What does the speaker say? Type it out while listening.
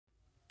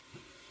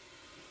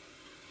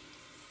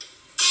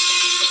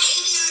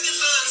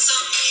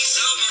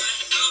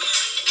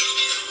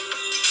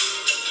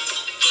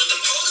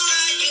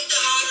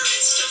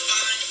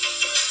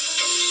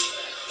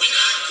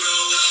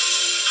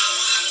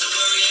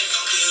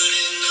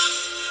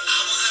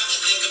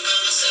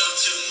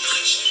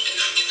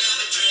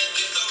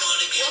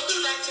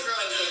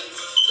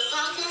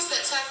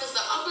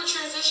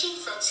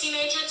transition from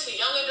teenager to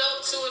young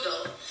adult to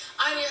adult.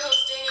 I'm your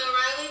host, Danielle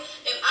Riley,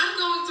 and I'm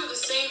going through the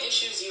same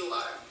issues you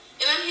are.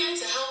 And I'm here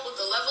to help with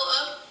the level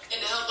up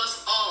and to help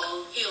us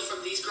all heal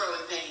from these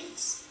growing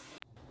pains.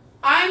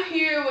 I'm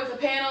here with a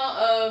panel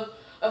of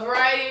a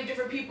variety of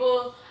different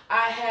people.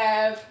 I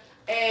have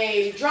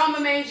a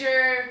drama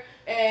major,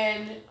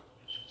 an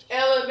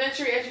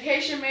elementary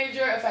education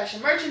major, a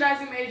fashion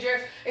merchandising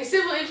major, a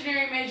civil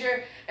engineering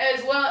major,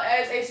 as well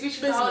as a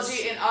speech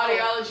pathology and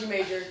audiology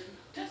major.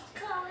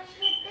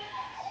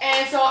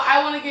 And so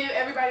I want to give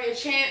everybody a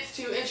chance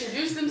to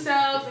introduce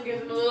themselves and give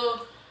them a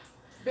little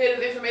bit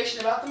of information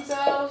about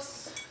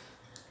themselves.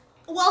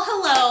 Well,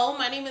 hello.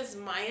 My name is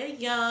Maya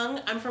Young.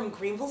 I'm from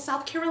Greenville,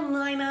 South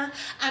Carolina.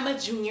 I'm a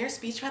junior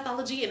speech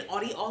pathology and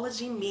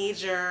audiology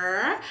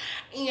major.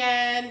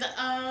 And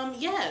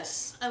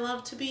yes, I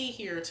love to be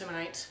here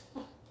tonight.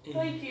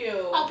 Thank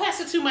you. I'll pass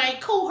it to my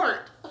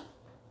cohort.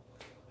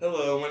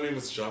 Hello, my name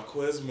is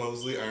Jaquez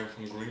Mosley. I'm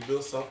from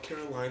Greenville, South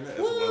Carolina, as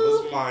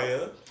well as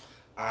Maya.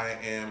 I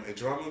am a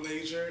drama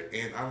major,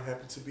 and I'm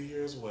happy to be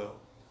here as well.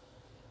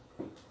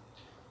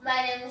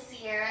 My name is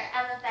Sierra.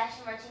 I'm a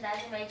fashion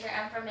merchandising major.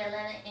 I'm from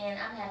Atlanta, and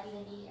I'm happy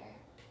to be here.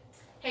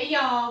 Hey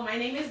y'all, my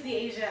name is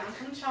Deasia. I'm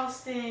from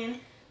Charleston.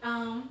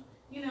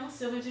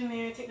 Civil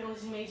engineering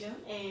technology major,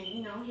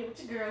 and I'm here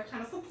with your girl,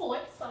 kind of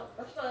support. So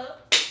what's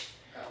up?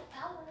 Girl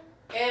power.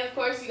 And of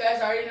course, you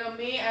guys already know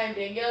me. I'm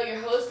Danielle, your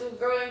host of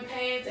Growing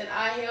Pains, and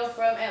I hail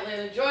from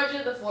Atlanta,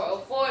 Georgia, the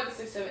 404, the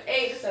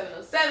 678, the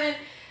 707,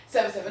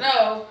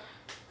 770.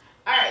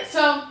 Alright,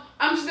 so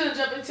I'm just going to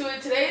jump into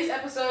it. Today's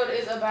episode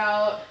is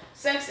about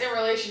sex and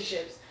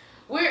relationships.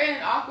 We're in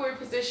an awkward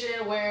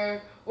position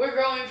where we're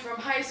going from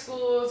high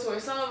school to where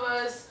some of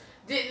us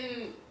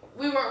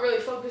we weren't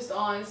really focused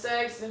on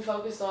sex and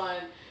focused on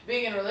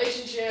being in a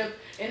relationship,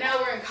 and now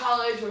we're in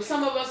college where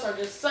some of us are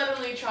just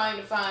suddenly trying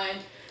to find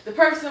the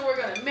person we're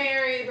going to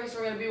marry, the person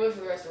we're going to be with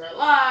for the rest of our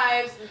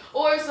lives,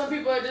 or some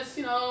people are just,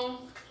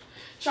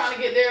 trying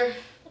to get there,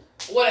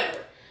 whatever.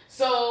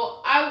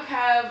 So I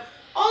have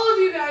all of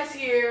you guys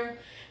here,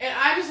 and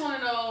I just want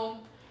to know,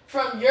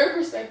 from your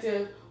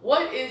perspective,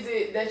 what is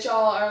it that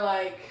y'all are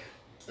like,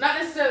 not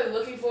necessarily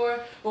looking for,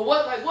 but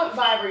what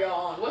vibe are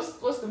y'all on?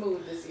 What's the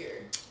mood this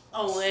year?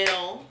 Oh,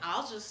 well,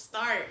 I'll just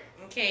start,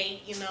 okay,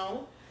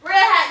 Real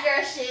hot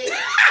girl shit.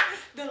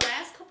 The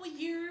last couple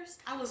years,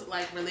 I was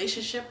like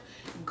relationship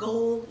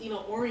goal,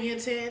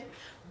 oriented.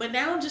 But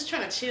now I'm just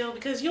trying to chill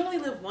because you only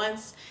live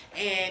once.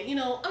 And, I'm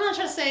not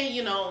trying to say,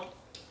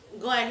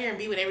 go out here and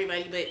be with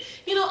everybody. But,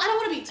 I don't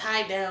want to be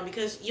tied down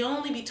because you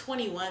only be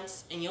 20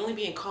 once and you only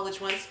be in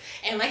college once.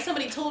 And like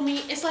somebody told me,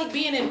 it's like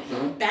being in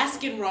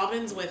Baskin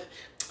Robbins with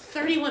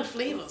 31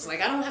 flavors.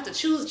 Like, I don't have to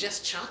choose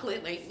just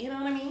chocolate. Like, you know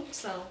what I mean?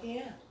 So,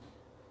 yeah.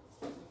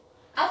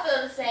 I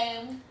feel the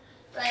same.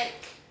 Like,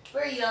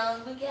 we're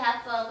young. We can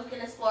have fun. We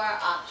can explore our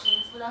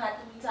options. We don't have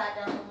to be tied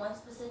down to one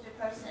specific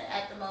person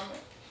at the moment.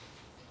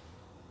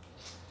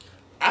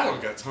 I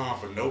don't got time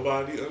for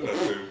nobody or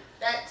nothing.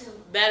 That too.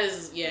 That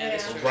is,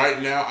 that's true.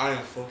 Right now, I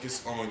am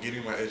focused on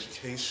getting my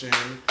education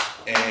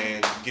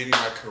and getting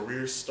my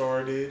career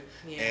started.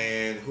 Yeah.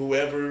 And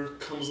whoever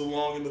comes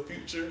along in the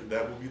future,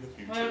 that will be the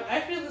future. Well,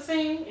 I feel the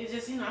same. It's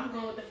just, I'm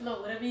going with the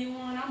flow. Whatever you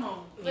want, I'm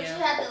on. But you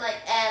have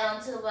to, add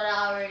on to what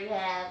I already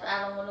have.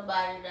 I don't want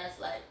nobody that's,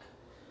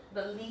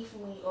 beneath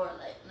me or,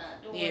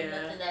 not doing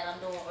nothing that I'm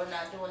doing or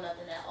not doing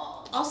nothing at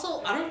all.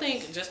 Also, I don't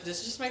think, this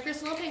is just my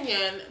personal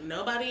opinion,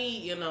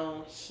 nobody,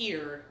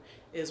 here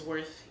is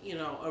worth,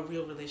 a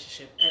real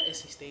relationship at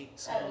NC State.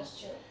 So, that is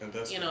true. And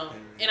that's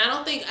and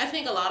I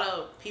think a lot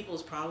of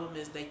people's problem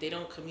is they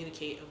don't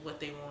communicate of what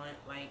they want,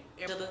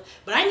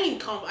 but I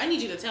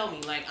need you to tell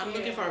me, I'm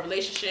looking for a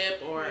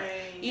relationship or,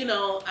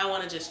 I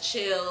want to just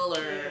chill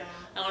or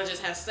I want to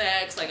just have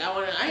sex.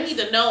 I need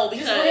to know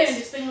because, just go ahead and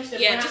distinguish the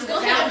just go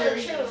ahead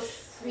and tell the truth.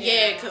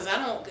 Yeah, because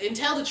and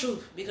tell the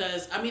truth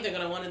because I'm either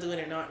going to want to do it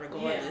or not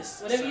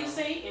regardless. Yeah. Whatever you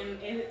say and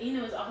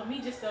it's off of me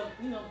just to,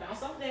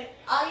 bounce off that.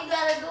 All you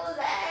got to do is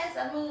ask.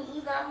 I mean,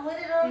 either I'm with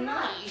it or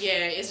not.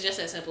 Yeah, it's just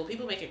that simple.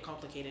 People make it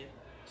complicated.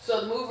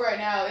 So the move right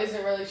now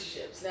isn't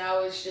relationships.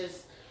 Now it's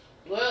just,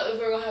 if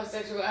we're going to have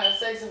sex, we're going to have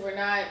sex. If we're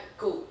not,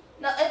 cool.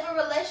 No, if a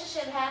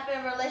relationship happens.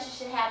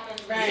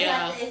 Right. You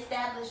have to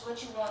establish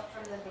what you want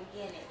from the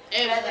beginning.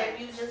 And whether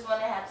you just want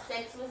to have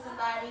sex with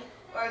somebody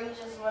or you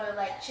just want to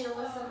chill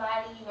with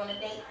somebody, you want to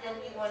date them,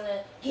 you want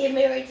to get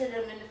married to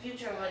them in the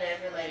future or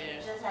whatever.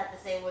 You just have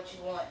to say what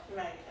you want.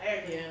 Right, I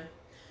agree. Yeah.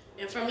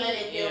 And for and me, let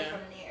it build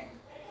from there.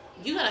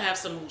 You gotta have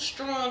some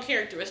strong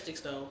characteristics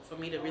though for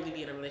me to really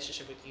be in a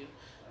relationship with you.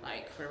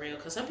 For real,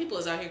 because some people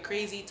is out here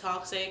crazy,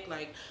 toxic.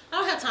 I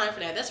don't have time for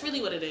that. That's really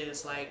what it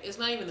is. It's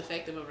not even the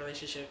fact of a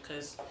relationship,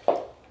 because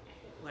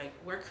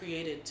we're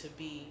created to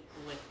be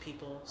with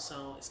people.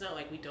 So it's not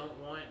like we don't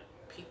want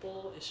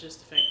people. It's just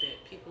the fact that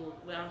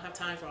we don't have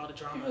time for all the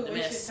drama, People the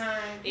waste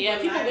mess. your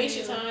time. People waste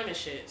your time and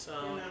shit.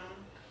 So.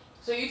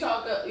 So you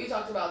talked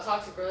about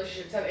toxic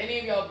relationships. Have any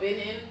of y'all been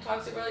in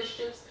toxic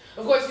relationships?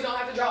 Of course, you don't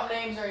have to drop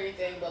names or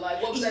anything, but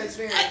what was that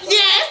experience like?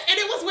 Yes, and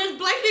it was with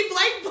Blank.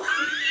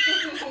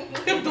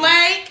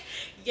 Blank.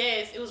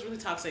 Yes, it was really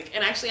toxic.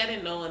 And actually I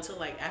didn't know until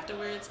like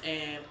afterwards,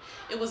 and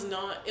it was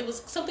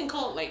something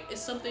called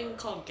it's something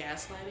called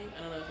gaslighting.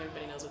 I don't know if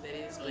everybody knows what that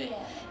is, but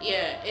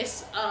yeah,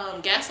 it's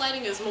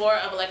gaslighting is more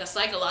of like a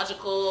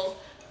psychological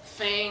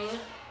thing,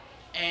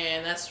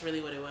 and that's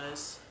really what it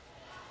was.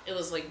 It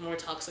was like more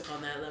toxic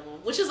on that level,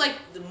 which is like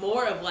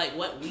more of like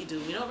what we do.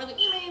 We don't really,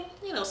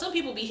 some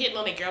people be hitting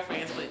on their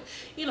girlfriends,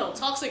 but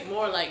toxic is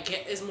more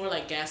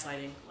like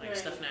gaslighting, like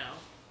stuff now.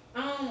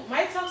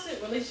 My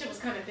toxic relationship was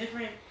kind of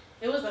different.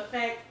 It was the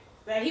fact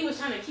that he was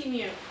trying to keep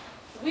me in.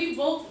 We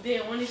both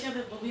didn't want each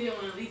other, but we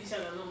didn't want to leave each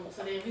other alone.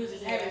 So then we was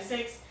just having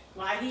sex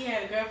while he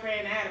had a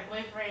girlfriend, I had a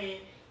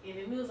boyfriend, and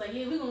then we was like,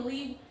 yeah, we're gonna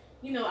leave,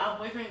 our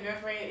boyfriend,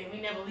 girlfriend, and we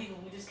never leave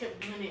them. We just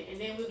kept doing it,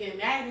 and then we get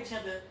mad at each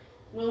other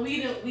when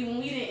we didn't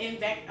end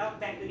back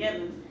together.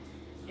 And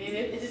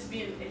it just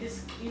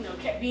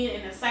kept being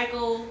in a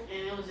cycle,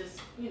 and it was just,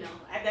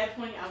 at that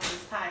point I was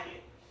just tired.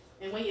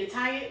 And when you're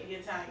tired, you're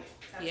tired.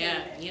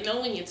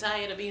 When you're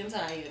tired of being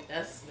tired.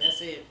 That's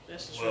it.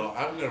 That's the truth. Well,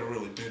 I've never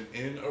really been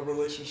in a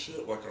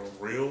relationship, like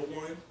a real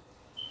one.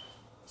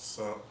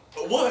 So,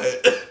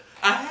 what?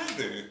 I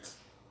haven't.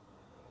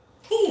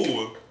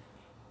 Who?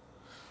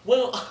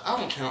 Well, I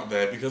don't count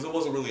that because it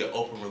wasn't really an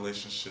open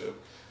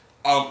relationship.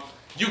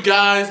 You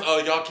guys,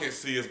 y'all can't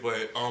see us,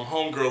 but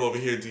homegirl over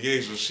here,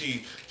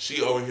 Deasia,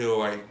 she over here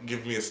like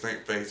giving me a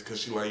stank face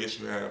because she like, yes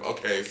you have.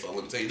 Okay, so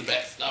let me tell you the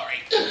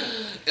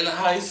backstory. In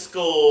high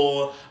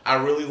school, I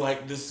really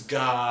liked this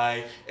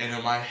guy, and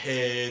in my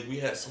head, we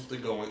had something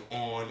going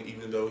on,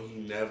 even though he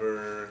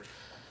never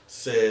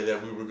said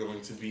that we were going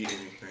to be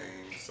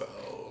anything.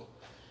 So,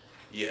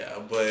 yeah,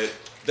 but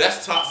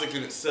that's toxic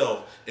in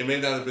itself. It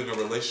may not have been a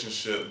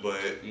relationship,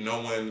 but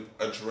no one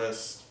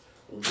addressed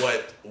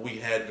what we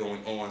had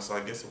going on, so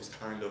I guess it was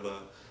kind of a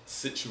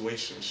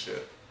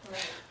situationship.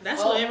 Right.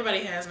 That's what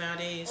everybody has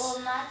nowadays. Well,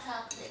 not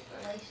toxic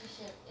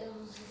relationship. It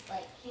was just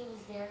like he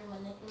was very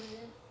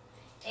manipulative,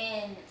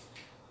 and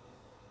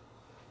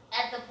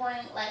at the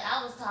point, like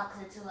I was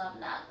toxic too.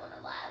 I'm not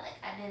gonna lie. Like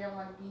I didn't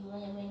want to be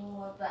with him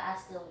anymore, but I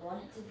still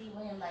wanted to be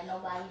with him. Like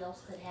nobody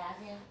else could have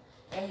him,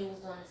 and he was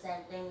doing the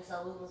same thing.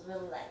 So we was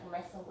really like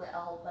messing with a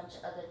whole bunch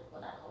of other,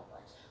 well not a whole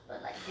bunch,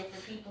 but like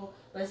different people,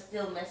 but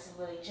still messing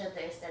with each other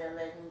instead of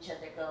letting each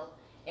other go.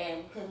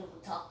 And we couldn't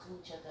even talk to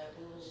each other.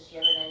 We was just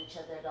yelling at each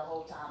other the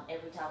whole time.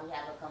 Every time we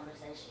had a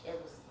conversation, it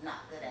was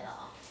not good at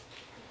all.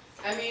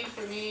 I mean,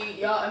 for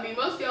me,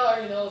 most of y'all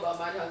already know about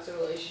my toxic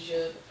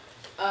relationship.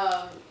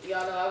 Y'all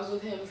know I was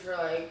with him for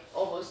like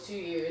almost 2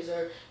 years,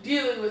 or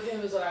dealing with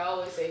him is what I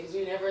always say, because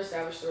we never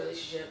established a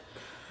relationship.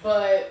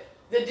 But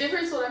the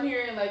difference, what I'm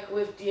hearing, like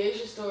with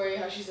Deaja's story,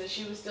 how she said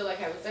she was still like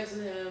having sex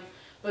with him,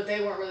 but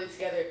they weren't really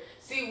together.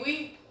 See,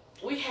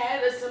 we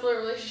had a similar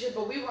relationship,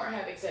 but we weren't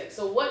having sex.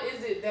 So what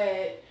is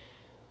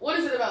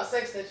it about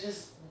sex that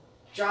just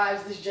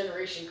drives this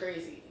generation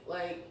crazy?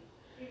 Like,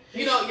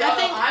 y'all know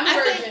I'm a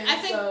virgin,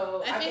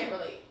 so I can't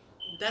relate.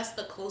 That's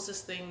the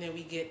closest thing that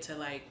we get to,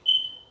 like,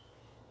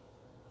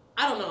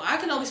 I don't know. I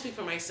can only speak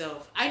for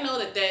myself. I know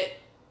that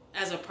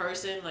as a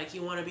person, like,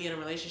 you want to be in a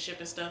relationship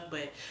and stuff,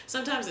 but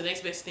sometimes the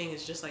next best thing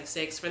is just like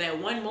sex. For that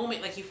one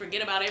moment, like, you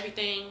forget about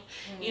everything.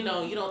 Mm-hmm.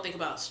 You don't think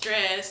about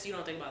stress, you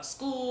don't think about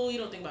school, you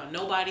don't think about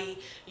nobody.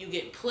 You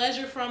get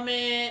pleasure from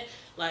it.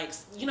 Like,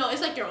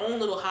 it's like your own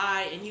little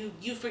high, and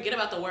you forget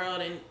about the world,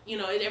 and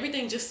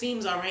everything just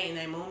seems alright in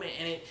that moment.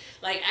 And it,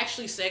 like,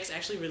 actually sex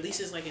actually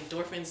releases like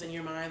endorphins in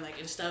your mind, like,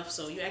 and stuff,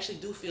 so you actually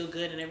do feel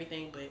good and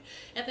everything. But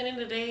at the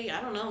end of the day, I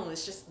don't know,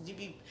 it's just you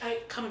be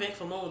coming back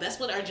for more. That's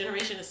what our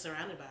generation is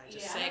surrounded by,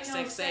 just sex.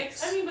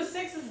 I mean, but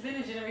sex has been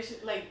a generation,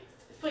 like,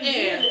 for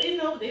years.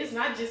 It's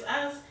not just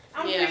us.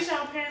 I'm pretty sure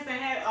our parents that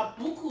had a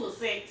buku of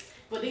sex,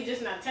 but they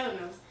just not telling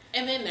us.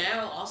 And then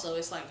now also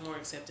it's like more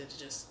accepted to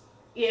just.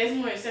 Yeah, it's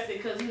more accepted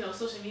because,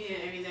 social media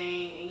and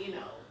everything, and,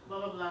 blah,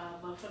 blah, blah.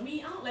 But for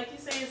me, I don't like you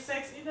saying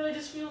sex, it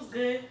just feels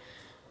good.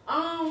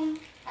 I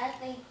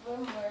think we're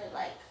more,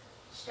 like,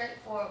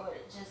 straightforward with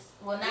it.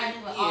 Not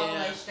even all the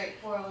way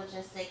straightforward with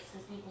just sex,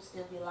 because people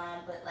still be lying,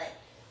 but, like,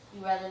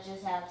 you rather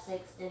just have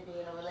sex than be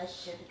in a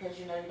relationship because,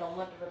 you don't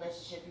want the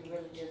relationship, you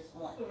really just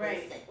want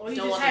sex. Or you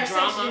don't just have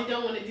sex and you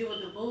don't want to deal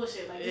with the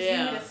bullshit. Like, just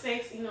give me the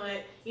sex,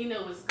 that,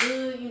 it's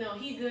good,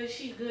 he good,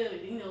 she good,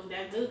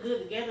 that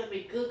good together,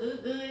 be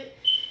good.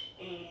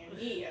 And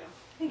yeah.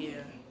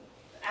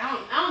 I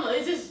don't know.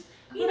 It's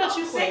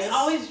just sex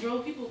always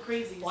drove people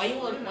crazy. Why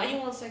you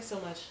want sex so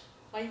much?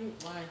 Why?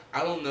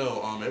 I don't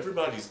know.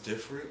 Everybody's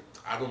different.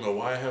 I don't know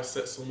why I have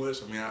sex so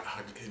much. I mean,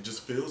 it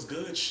just feels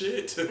good,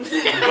 shit. but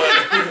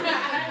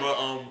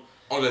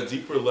on a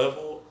deeper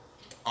level,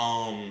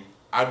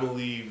 I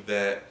believe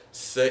that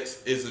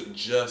sex isn't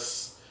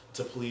just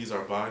to please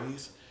our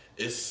bodies.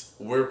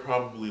 We're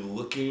probably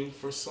looking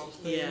for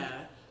something. Yeah.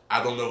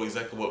 I don't know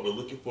exactly what we're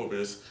looking for, but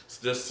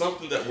there's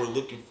something that we're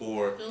looking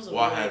for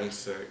while having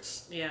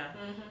sex. Yeah.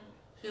 Mm-hmm.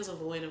 Feels a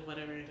void of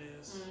whatever it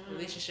is. Mm-hmm.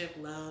 Relationship,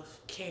 love,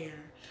 care,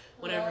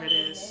 whatever it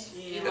is.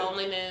 Yeah.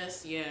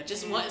 Loneliness,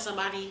 just wanting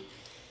somebody.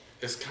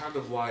 It's kind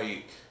of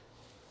like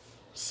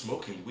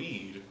smoking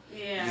weed.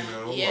 Yeah.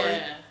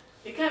 Like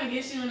It kind of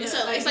gets you in the,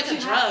 It's like a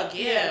you drug, high.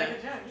 yeah. Like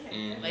a drug, yeah.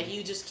 Mhm. Like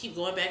you just keep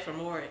going back for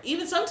more.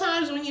 Even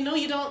sometimes when you know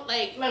you don't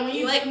Like when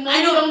you like know I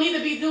you don't don't need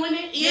to be doing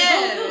it, you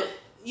don't do yeah. it.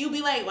 You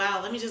be like, wow,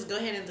 let me just go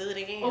ahead and do it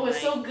again. Oh,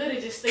 it's like, so good.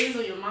 It just stays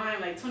on your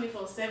mind like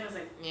 24/7. It's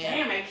like, Yeah.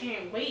 damn, I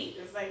can't wait.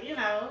 It's like, you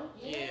know.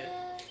 Yeah.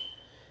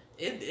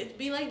 It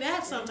be like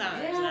that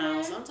sometimes. Yeah, now,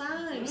 man.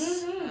 sometimes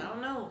Mhm. I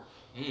don't know.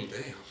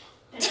 Damn.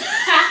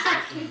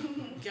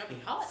 Got me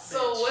hot.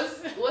 So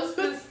bitch. what's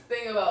this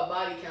thing about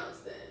body counts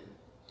then?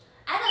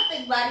 I don't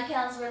think body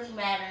counts really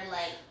matter.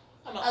 Like,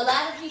 I'm a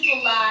lot of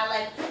people lie.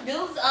 Like,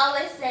 dudes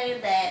always say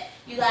that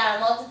you gotta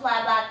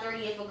multiply by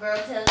 3 if a girl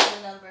tells you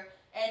a number.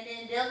 And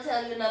then they'll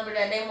tell you a number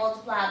that they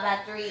multiply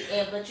by 3,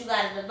 but you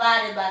gotta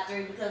divide it by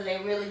 3 because they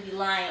really be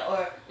lying,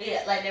 or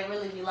like they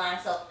really be lying.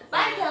 So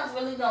body counts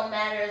really don't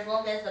matter as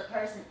long as the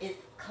person is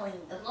clean.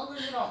 As long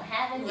as you don't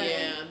have anything.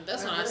 Yeah,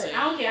 that's what I we're say. good.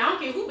 I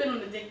don't care who been on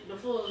the dick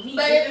before me.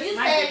 But It's if you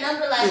my say a dick.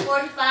 number like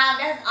 45,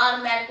 that's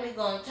automatically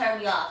gonna turn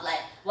me off. Like,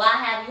 why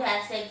have you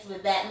had sex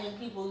with that many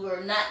people who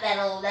are not that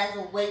old? That's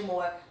way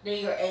more than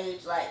your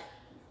age. Like,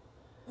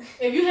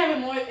 If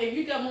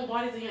you got more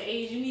bodies than your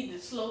age, you need to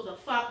slow the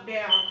fuck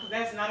down because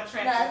that's not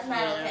attractive. that's not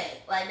Yeah. okay.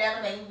 Like,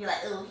 that'll make me be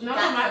like, ooh, he No,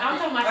 got I'm something.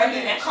 talking about or having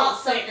he done actual caught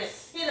something.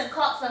 sex. He done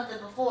caught something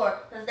before,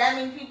 because that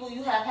means people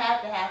you have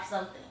had to have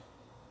something.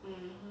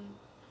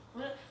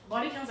 What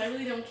body counts? I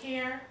really don't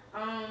care.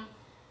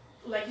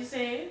 Like you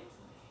said,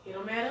 it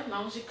don't matter as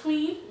long as you're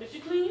clean. If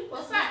you're clean,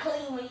 What's what's not that?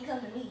 clean when you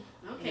come to me?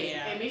 Okay,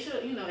 Yeah. and make sure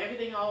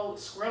everything all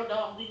scrubbed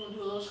off. We gonna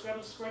do a little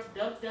scrub,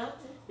 duck.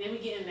 Then we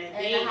get in that And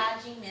day. the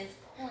hygiene is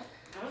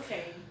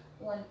Okay.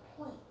 1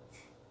 point.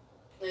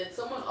 And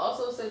someone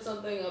also said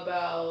something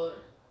about,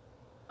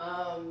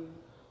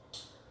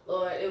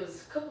 Lord, it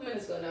was a couple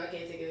minutes ago now. I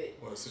can't think of it.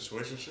 What, a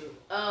situationship?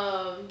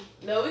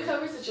 No, we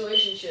covered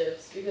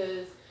situationships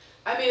because,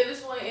 I mean,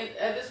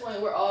 at this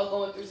point, we're all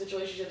going through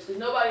situationships because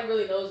nobody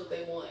really knows what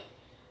they want.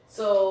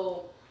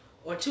 So,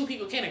 Or two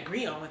people can't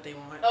agree on what they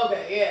want.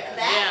 okay, yeah.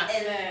 That Yeah.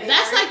 is very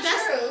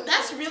That's true.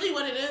 that's really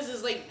what it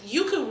is like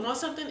you could want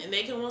something and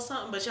they can want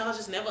something, but y'all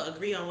just never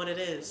agree on what it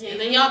is. Yeah,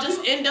 And then y'all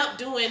just end up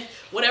doing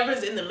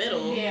whatever's in the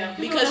middle. Yeah.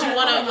 Because you People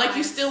wanna don't like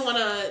you compromise. still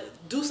wanna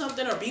do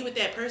something or be with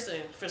that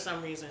person for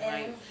some reason. And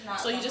Like it's not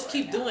so you gonna just work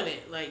keep out. doing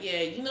it. Like,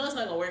 yeah, you know it's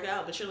not gonna work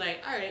out, but you're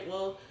like, alright,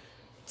 well,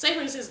 say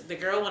for instance the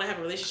girl wanna have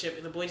a relationship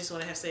and the boy just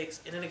wanna have sex,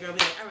 and then the girl be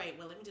like, alright,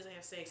 well let me just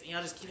have sex, and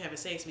y'all just keep having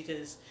sex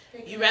because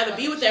Thinking you'd rather it's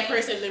be gonna with that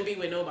change. person than be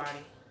with nobody.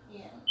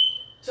 Yeah.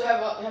 So have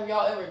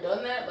y'all ever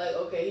done that? Like,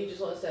 okay, he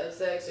just wants to have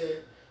sex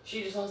or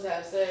she just wants to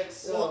have sex.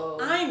 So Well,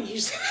 I'm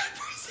usually that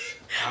person.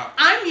 I-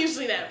 I'm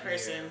usually that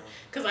person Yeah.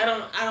 because I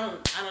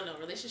don't know.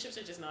 Relationships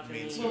are just not for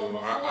me. Me too.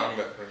 I'm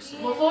that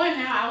person. Before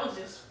now,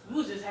 we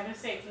was just having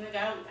sex, and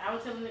I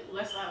was telling it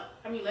let's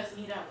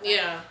meet up.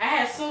 Yeah, I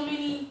had so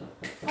many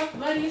fuck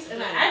buddies,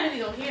 and I really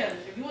don't care.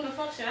 If you wanna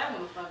fuck, shit, I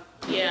wanna fuck.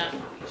 yeah.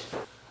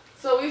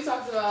 So we've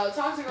talked about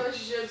toxic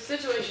relationships,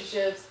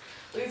 situationships.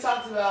 We've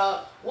talked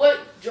about what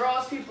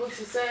draws people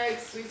to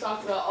sex. We've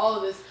talked about all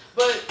of this.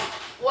 But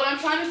what I'm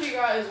trying to figure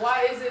out is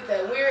why is it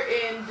that we're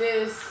in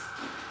this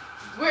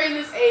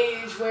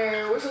age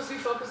where we're supposed to be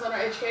focused on our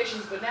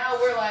educations, but now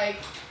we're like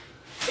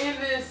in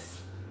this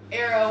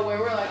era where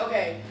we're like,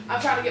 okay,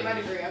 I'm trying to get my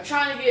degree. I'm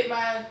trying to get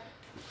my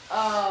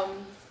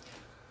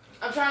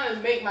I'm trying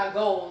to make my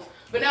goals.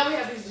 But now we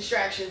have these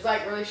distractions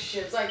like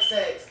relationships, like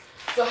sex.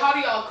 So how do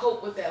y'all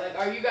cope with that? Like,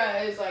 are you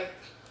guys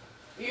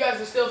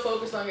are still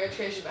focused on your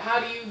education, but how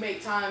do you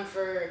make time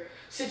for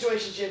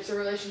situationships or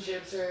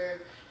relationships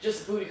or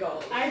just booty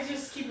calls? I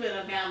just keep it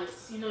a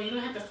balance. You don't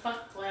have to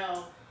fuck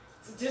well.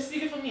 So just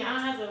speaking for me, I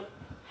don't have to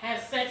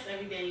have sex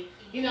every day.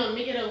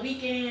 Make it a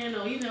weekend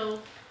or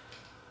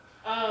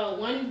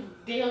one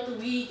day of the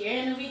week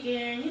and the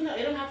weekend.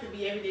 It don't have to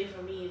be every day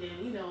for me.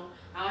 And then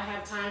I'll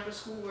have time for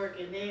schoolwork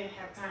and then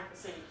have time for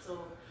sex. So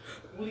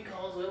booty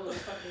calls, whatever the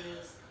fuck it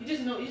is.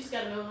 You just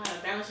gotta know how to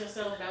balance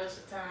yourself, balance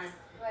your time.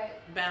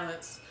 Right.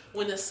 Balance.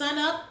 When the sun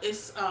up,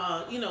 it's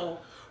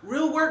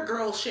real work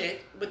girl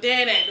shit. But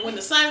then when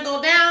the sun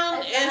go down,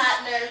 That's the it's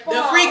hot nerve the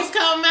fall. freaks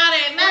come out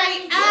at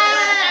night.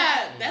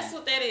 Yeah. That's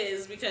what that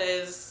is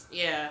because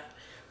yeah.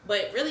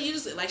 But really, you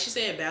just like she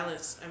said,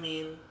 balance. I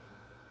mean,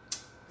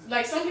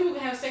 Like some people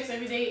can have sex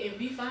every day and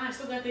be fine,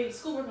 still got their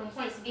schoolwork on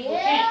point. Some people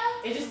Yeah.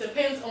 can't. It just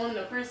depends on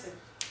the person.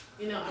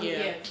 It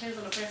depends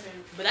on the person.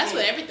 but that's Yeah.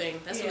 with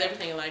everything. That's with Yeah.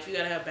 everything in life. You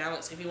gotta have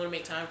balance. If you want to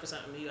make time for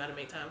something, you gotta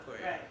make time for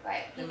it. Right.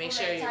 Right. And make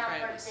People sure you time for the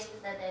practice.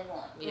 things that they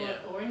want.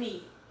 Yeah. Or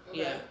need.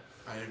 Yeah.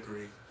 I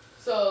agree.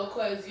 So,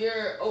 Quez,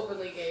 you're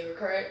openly gay,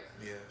 correct?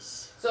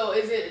 Yes. So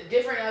is it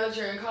different now that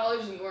you're in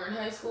college and you were in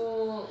high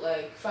school?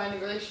 Like finding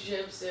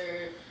relationships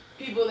or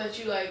people that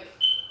you like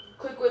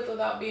click with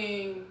without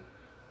being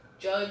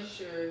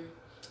judged or?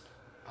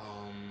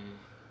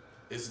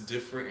 It's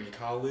different in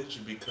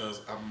college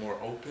because I'm more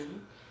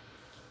open.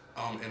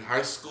 In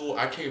high school,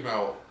 I came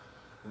out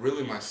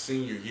really my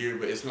senior year,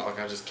 but it's not like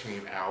I just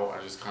came out.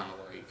 I just kind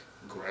of like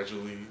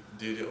gradually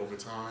did it over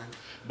time.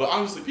 But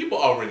honestly, people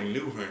already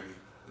knew me.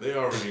 They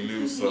already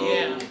knew, so.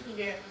 Yeah.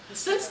 Yeah.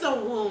 Since the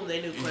womb,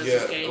 they knew Quez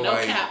Yeah, was gay. No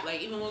like- cap.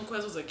 Like, even when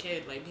Quez was a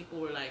kid, like, people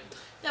were like,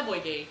 that boy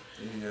gay.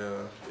 Yeah,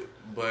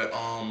 but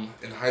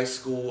in high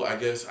school, I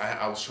guess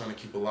I was trying to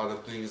keep a lot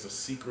of things a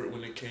secret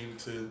when it came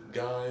to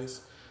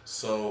guys.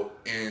 So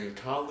in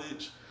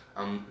college,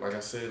 like I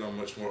said, I'm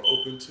much more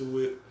open to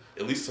it.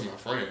 At least to my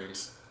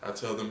friends, I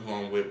tell them who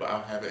I'm with, but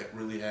I haven't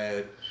really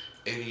had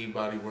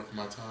anybody worth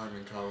my time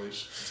in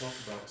college to talk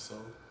about. So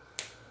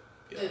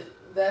yeah.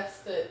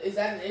 Is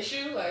that an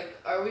issue? Like,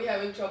 are we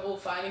having trouble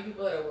finding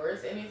people that are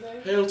worth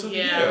anything? Hell to the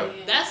Yeah, yeah.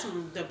 that's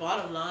the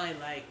bottom line.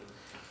 Like,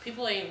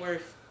 people ain't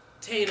worth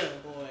Tatum,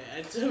 boy.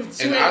 And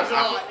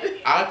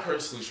I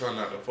personally try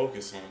not to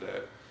focus on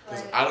that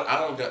because Right. I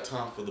don't got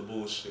time for the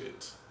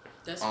bullshit.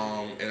 That's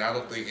And I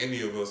don't think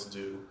any of us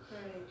do.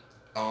 Right.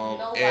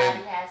 Nobody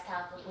And has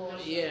time for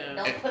bullshit. Yeah.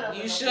 Don't put up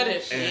You with no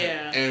shouldn't. bullshit.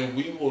 Yeah. and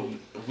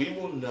we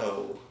will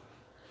know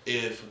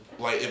if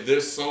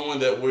there's someone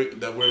that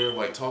we're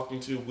like talking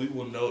to, we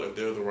will know if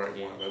they're the right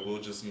one. Like,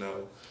 we'll just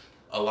know.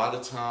 A lot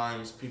of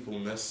times people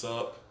mess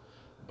up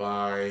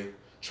by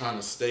trying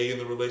to stay in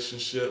the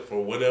relationship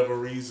for whatever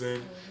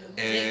reason,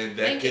 and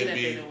that Thinking could that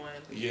be they're the one.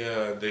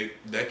 yeah,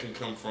 that can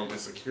come from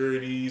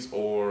insecurities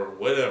or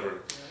whatever.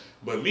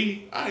 But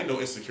me, I ain't no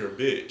insecure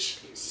bitch,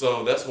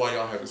 so that's why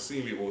y'all haven't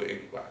seen me with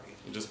anybody.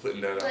 I'm just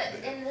putting that out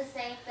But there. in the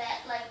same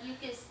fact, like, you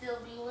can still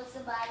be with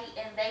somebody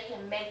and they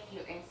can make you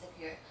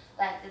insecure.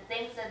 Like, the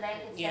things that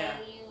they can Yeah.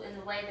 say to you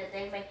and the way that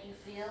they make you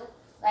feel,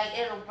 like,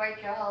 it'll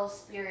break your whole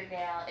spirit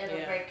down. It'll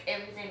Yeah. break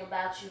everything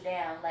about you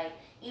down. Like,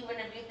 even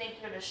if you think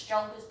you're the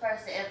strongest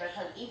person ever,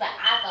 because even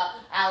I thought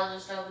I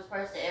was the strongest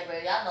person ever.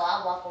 Y'all know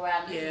I walk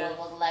around this Yeah.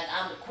 motherfucker like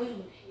I'm the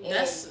queen. And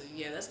That's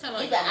kind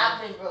of like. even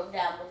I've been broke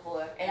down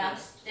before, and I'm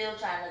still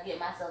trying to get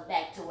myself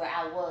back to where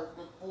I was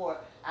before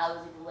I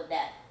was even with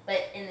that.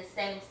 But in the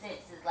same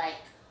sense, it's like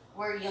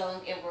we're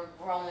young and we're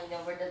growing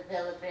and we're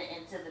developing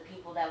into the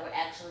people that we're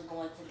actually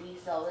going to be.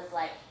 So it's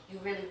like you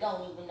really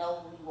don't even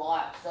know who you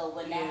are. So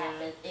when that Yeah.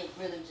 happens, it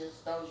really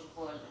just throws you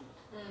for a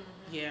loop.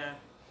 Yeah.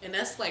 And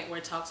that's like where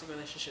toxic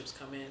relationships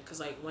come in. Because,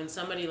 like, when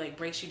somebody, like,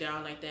 breaks you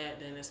down like that,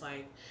 then it's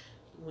like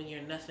when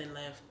you're nothing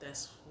left,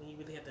 that's when you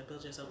really have to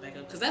build yourself back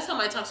up. Because that's how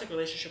my toxic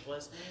relationship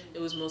was. It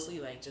was mostly,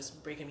 like,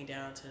 just breaking me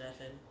down to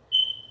nothing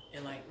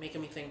and, like,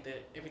 making me think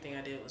that everything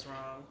I did was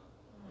wrong,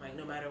 like,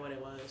 no matter what it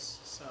was.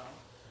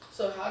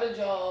 So how did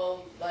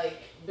y'all, like,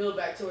 build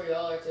back to where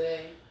y'all are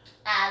today?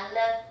 I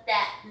left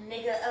that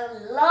nigga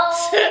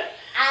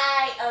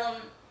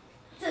alone.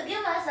 To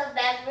get myself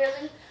back,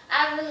 really,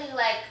 I really,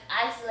 like,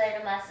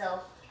 isolated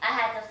myself. I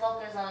had to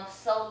focus on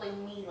solely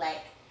me,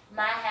 like,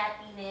 my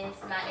happiness,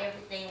 my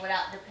everything,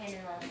 without depending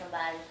on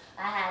somebody.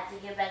 I had to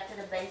get back to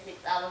the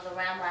basics. I was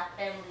around my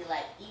family,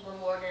 like, even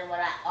more than what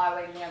I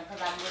already am,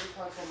 because I'm really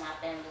close to my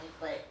family,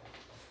 but,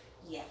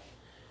 yeah.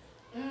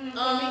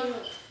 Oh,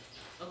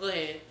 go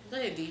ahead. Go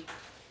ahead, D.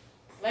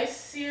 Like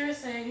Sierra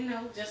saying, you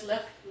know, just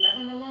left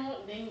him alone.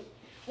 Then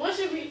once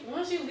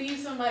you leave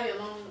somebody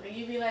alone and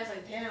you realize,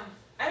 like, damn,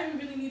 I didn't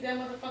really need that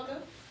motherfucker.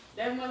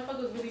 That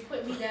motherfucker was really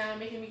putting me down,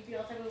 making me feel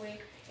a type of way.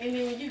 And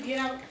then when you get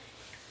out,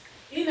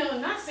 you know,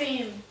 not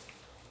saying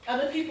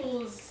other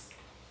people's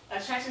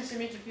attraction should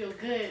make you feel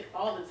good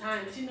all the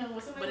time, but you know,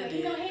 when somebody like,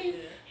 you know,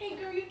 hey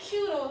girl, you're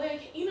cute, or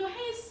like, you know,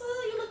 hey son,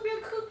 you look real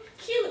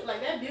cute,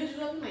 like that builds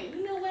you up. I'm like,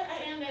 you know what,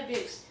 I am that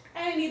bitch.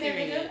 I didn't need that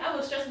Period. nigga. I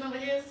was stressing over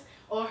his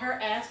or her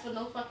ass for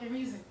no fucking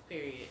reason.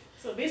 Period.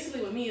 So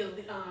basically, with me,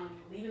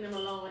 leaving them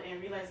alone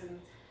and realizing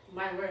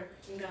my worth,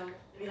 you know,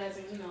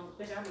 realizing, you know,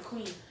 bitch, I'm a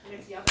queen.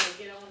 Next, y'all gotta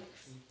get on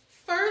it.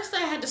 First, I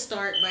had to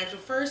start by the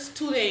first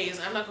 2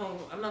 days. I'm not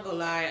gonna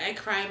lie. I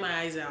cried my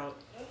eyes out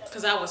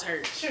because I was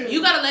hurt. True.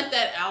 You gotta let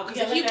that out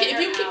because You if gotta you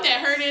let that keep hurt that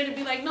out. hurt in and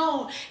be like,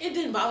 no, it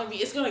didn't bother me.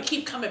 It's gonna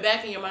keep coming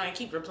back in your mind,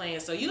 keep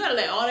replaying. So you gotta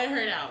let all that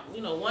hurt out.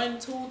 You know, 1,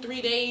 2,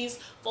 3 days,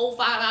 4,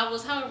 5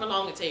 hours, however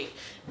long it takes.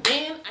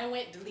 Then I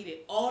went deleted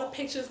all the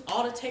pictures,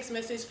 all the text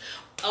messages,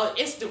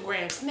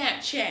 Instagram,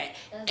 Snapchat,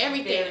 That's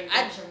everything. very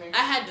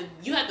detrimental.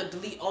 You had to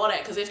delete all that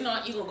because if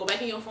not, you gonna go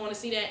back in your phone and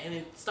see that and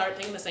then start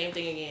thinking the same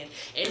thing again.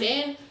 And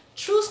then,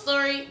 true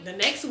story, the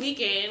next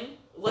weekend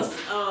was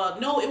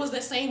no, it was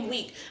the same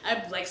week.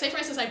 I like say for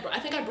instance, I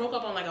think I broke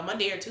up on like a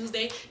Monday or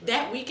Tuesday.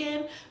 That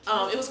weekend,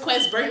 it was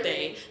Quez's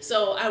birthday,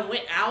 so I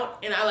went out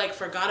and I like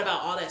forgot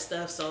about all that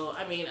stuff. So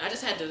I mean, I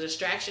just had the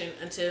distraction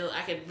until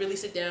I could really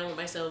sit down with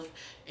myself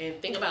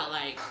and think about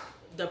like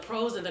the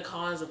pros and the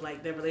cons of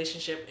like their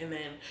relationship, and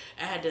then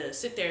I had to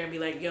sit there and be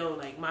like, yo,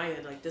 like Maya,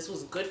 like this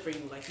was good for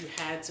you, like you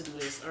had to do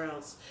this or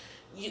else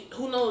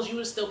who knows, you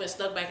would have still been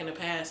stuck back in the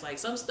past. Like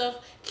some stuff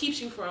keeps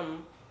you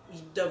from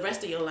the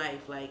rest of your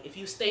life. Like if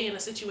you stay in a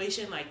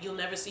situation, like you'll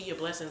never see your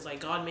blessings. Like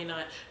God may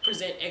not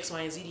present X,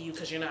 Y, and Z to you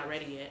because you're not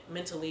ready yet,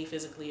 mentally,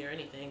 physically, or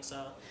anything.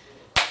 So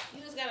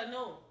You just gotta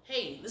know,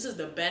 hey, this is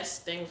the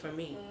best thing for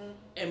me,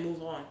 and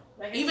move on.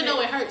 Like Even though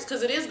it hurts,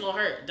 because it is gonna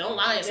hurt. Don't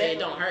lie and say it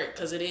don't hurt,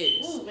 because it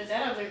is. Ooh, but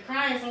that I've been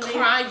crying some days.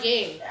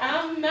 Crying.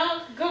 I'm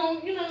not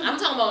going, you know. I'm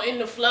talking about in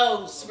the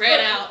flow, spread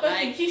out.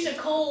 Like, Keisha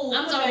Cole.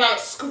 I'm talking about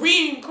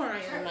scream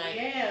crying. Like,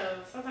 yeah.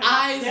 Sometimes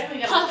eyes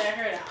definitely gotta let that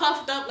hurt out.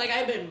 puffed up like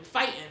I've been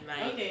fighting.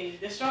 Like, Okay,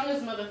 the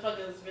strongest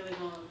motherfucker is really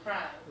gonna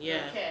cry.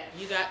 yeah, Okay.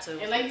 you got to.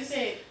 And like you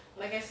said,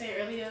 like I said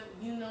earlier,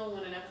 you know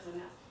when enough is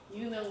enough.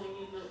 You know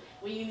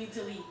when you need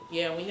to leave.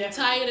 Yeah, when you're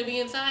tired of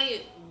being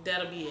tired,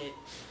 that'll be it.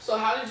 So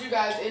how did you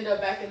guys end up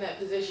back in that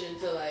position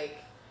to like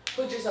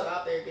put yourself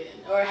out there again,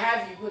 or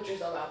have you put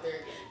yourself out there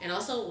again? And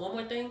also, one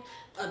more thing,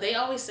 they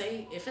always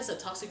say if it's a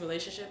toxic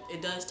relationship,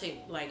 it does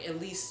take like at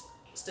least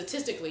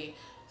statistically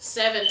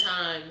 7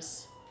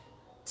 times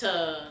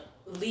to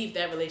leave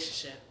that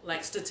relationship.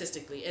 Like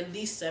statistically, at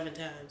least 7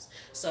 times.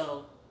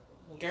 So,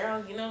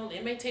 girl, you know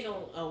it may take a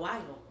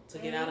while to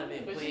get out of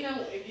it. But you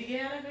know, if you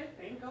get out of it,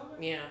 ain't going.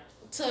 Yeah.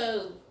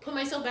 To put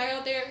myself back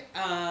out there,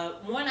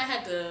 one, I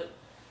had to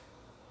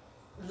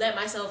let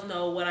myself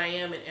know what I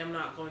am and am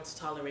not going to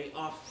tolerate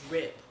off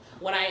rip.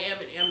 What I am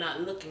and am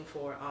not looking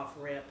for off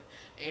rip.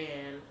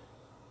 And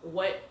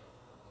what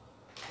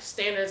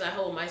standards I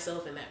hold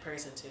myself and that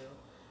person to.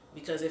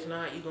 Because if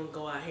not, you're going to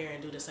go out here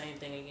and do the same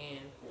thing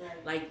again.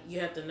 Right. Like,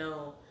 you have to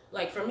know.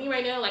 Like, for me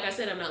right now, like I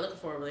said, I'm not looking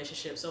for a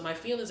relationship. So my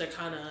feelings are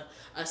kind of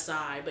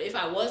aside. But if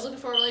I was looking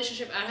for a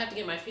relationship, I'd have to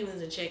get my feelings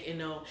in check and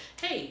know,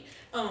 hey,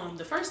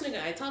 the first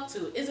nigga I talk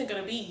to isn't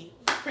going to be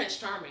Prince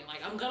Charming. Like,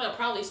 I'm going to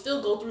probably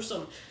still go through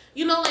some,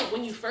 you know, like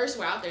when you first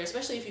were out there,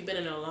 especially if you've been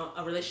in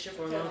a relationship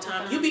for a long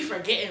time, you be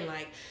forgetting,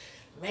 like,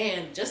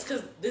 man, just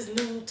because this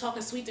new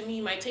talking sweet to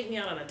me might take me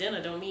out on a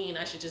dinner don't mean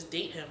I should just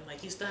date him.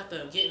 Like, you still have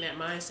to get in that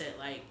mindset,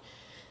 like,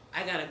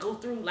 I got to go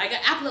through, like,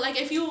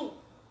 if you...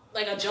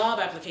 like a job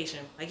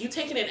application, like you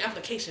taking in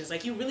applications,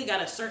 like you really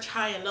gotta search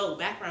high and low,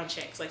 background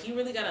checks, like you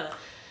really gotta,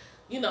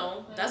 you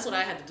know, that's what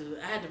I had to do.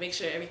 I had to make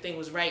sure everything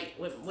was right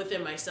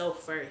within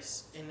myself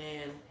first, and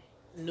then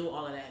knew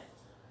all of that.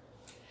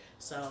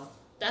 So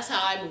that's how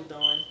I moved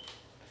on.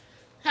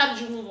 How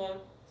did you move on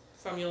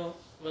from your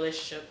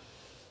relationship?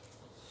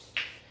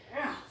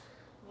 Yeah.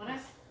 When I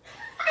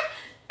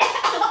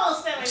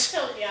almost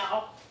told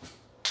y'all.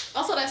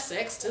 Also, that's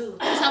sex too.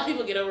 That's how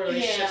people get over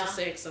relationships Yeah. with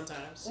sex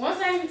sometimes. Once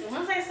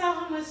I saw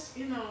how much,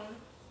 you know,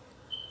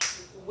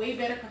 way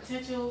better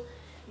potential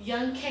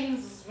young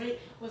kings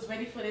was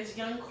ready for this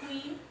young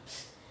queen,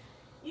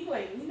 you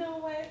like, you know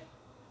what?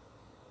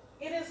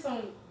 It is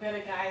some better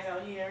guys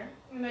out here.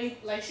 You know,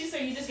 like she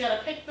said, you just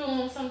gotta pick through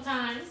them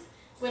sometimes,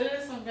 but it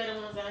is some better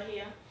ones out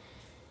here.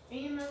 And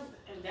you know,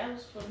 and that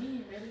was for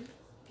me really.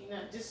 You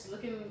know, just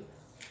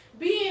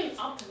being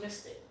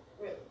optimistic.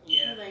 Really.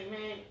 Yeah. Like,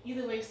 man,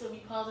 either way, still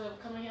be positive.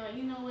 Coming here, like,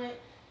 you know what?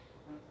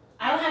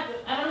 I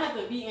don't have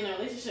to be in a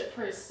relationship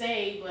per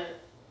se,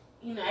 but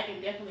you know, I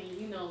can definitely,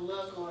 you know,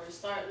 look or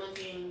start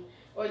looking,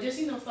 or just,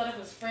 you know, start up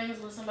as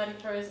friends with somebody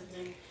first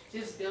and then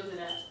just build it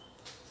up.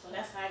 So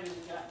that's how I really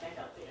got back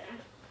out there.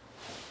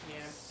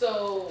 Yeah.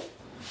 So,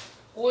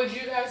 would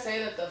you guys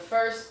say that the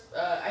first,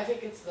 I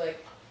think it's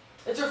like,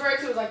 it's referred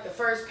to as like the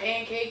first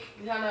pancake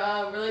kind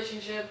of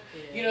relationship.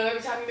 Yeah. You know,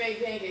 every time you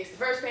make pancakes, the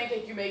first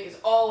pancake you make is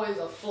always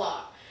a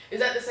flop.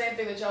 Is that the same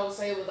thing that y'all would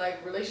say with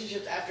like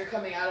relationships after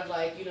coming out of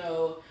like, you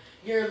know,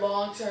 your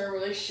long-term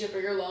relationship or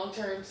your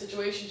long-term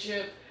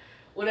situationship,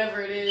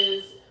 whatever it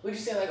is? Would you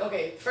say like,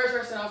 okay, first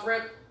person off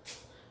rip,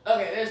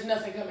 okay, there's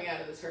nothing coming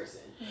out of this person?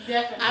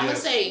 Definitely. I would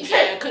Yes. say,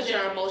 yeah, because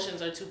your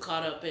emotions are too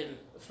caught up in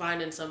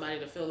finding somebody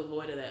to fill the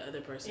void of that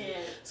other person. Yeah.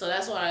 So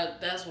that's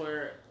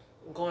where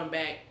going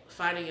back,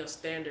 finding your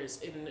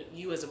standards in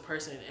you as a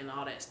person and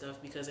all that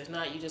stuff. Because if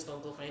not, you just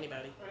gonna go for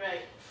anybody.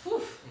 Right.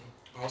 Whew.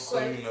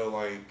 Also, you know,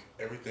 like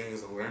everything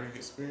is a learning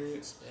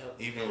experience, Yep.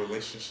 even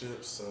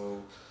relationships.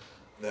 So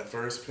that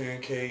first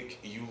pancake,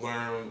 you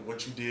learn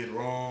what you did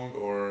wrong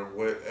or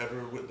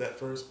whatever with that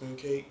first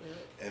pancake,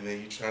 and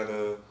then you try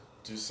to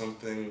do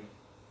something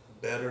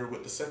better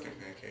with the second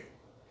pancake.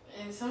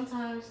 And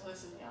sometimes,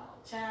 listen, y'all,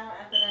 child,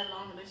 after that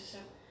long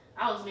relationship,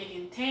 I was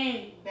making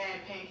 10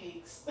 bad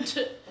pancakes.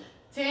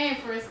 10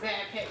 first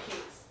bad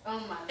pancakes. Oh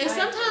my god.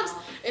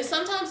 And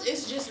sometimes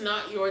it's just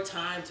not your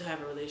time to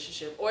have a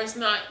relationship, or it's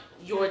not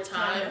your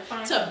time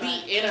find to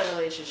somebody. be in a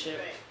relationship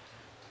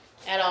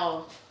Right. at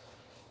all.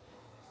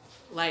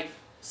 Like,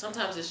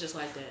 sometimes it's just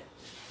like that.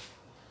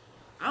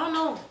 I don't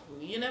know.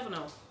 You never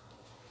know.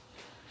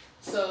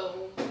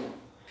 So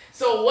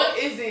what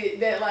is it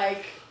that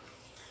like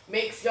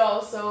makes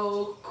y'all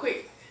so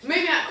quick?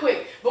 Maybe not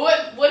quick,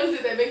 but what is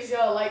it that makes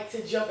y'all like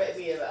to jump at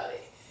me about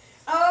it?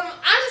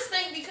 I just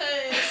think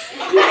because,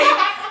 okay,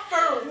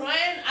 for one,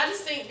 I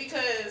just think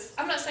because,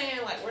 I'm not saying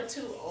like we're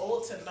too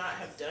old to not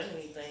have done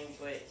anything,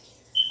 but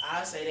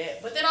I'll say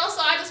that. But then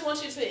also, I just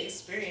want you to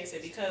experience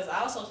it, because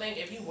I also think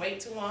if you wait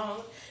too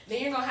long,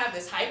 then you're going to have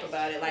this hype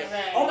about it. Like,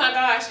 Right. oh my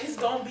gosh, it's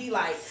going to be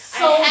like,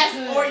 So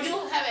or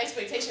you'll have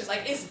expectations.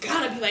 Like, it's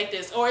got to be like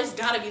this, or it's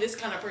got to be this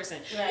kind of person.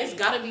 Right. It's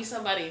got to be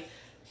somebody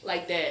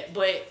like that.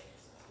 But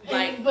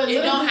Like, but it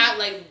little don't do- have,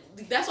 like,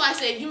 that's why I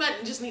said you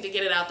might just need to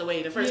get it out the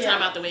way, the first Yeah.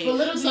 time out the way. But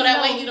little do So you that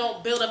know- way you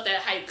don't build up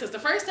that hype. Because the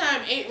first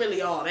time ain't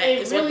really all that. It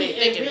It's what really, they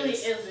think it really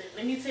is. isn't.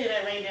 Let me tell you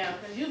that right now,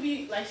 because you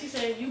be like she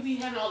said, you be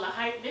having all the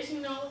hype. This,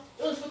 you know,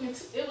 it was fucking.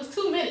 It was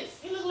 2 minutes.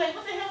 You look like,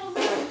 what the hell was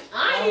that?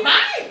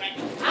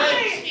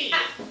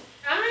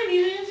 I ain't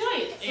even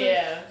enjoy it. So,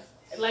 Yeah.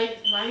 like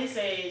Maya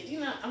said, you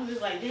know, I'm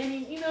just like,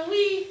 Danny, you know,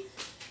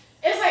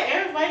 it's like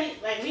everybody,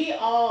 like we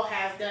all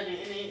have done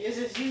it, and it's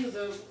just you,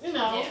 you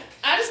know. Yeah.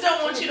 I just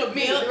don't want you to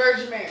Me, build. the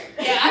Virgin Mary.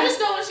 Yeah, I just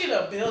don't want you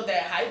to build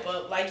that hype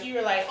up. Like you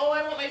were like, oh,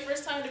 I want my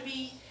first time to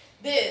be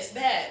this,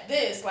 that,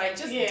 this. Like,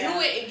 just Yeah. do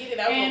it and get it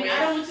over And with. I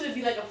don't want you to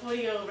be like a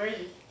 40-year-old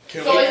virgin.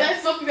 Can So we, is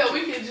that something that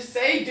we can just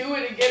say, do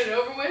it, and get it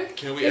over with?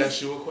 can we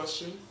ask you a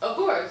question? Of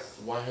course.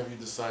 Why have you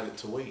decided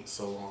to wait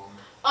so long?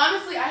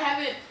 Honestly, I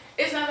haven't.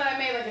 It's not that I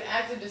made like an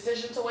active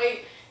decision to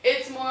wait.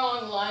 It's more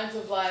along the lines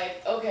of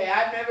like, okay,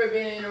 I've never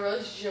been in a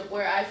relationship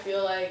where I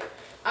feel like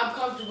I'm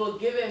comfortable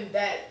giving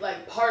that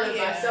like part of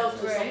Yeah, myself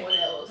to right. someone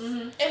else.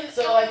 Mm-hmm. And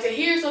So like to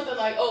hear something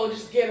like, oh,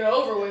 just get it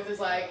over with is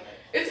like,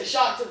 it's a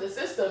shock to the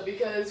system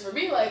because for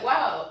me, like,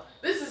 wow,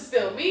 this is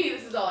still me.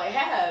 This is all I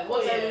have.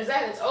 Once I Yeah. lose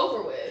that, it's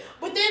over with.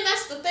 But then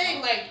that's the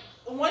thing, like,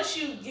 once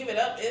you give it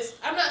up,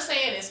 I'm not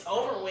saying it's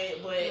over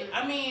with, but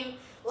I mean,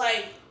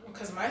 like,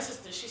 because my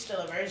sister, she's still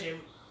a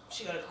virgin.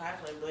 She go to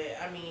Claflin, but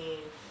I mean,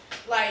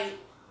 like,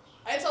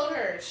 I told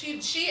her,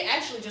 she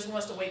actually just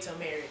wants to wait till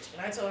marriage.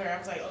 And I told her, I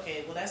was like,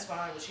 okay, well, that's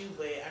fine with you,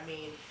 but I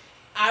mean,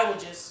 I would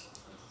just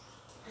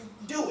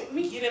do it.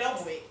 Get it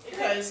over with.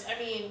 Because, I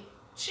mean,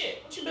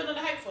 shit, what you building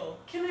the hype for?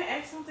 Can I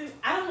ask something?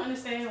 I don't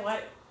understand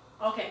what.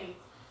 Okay,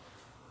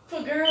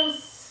 for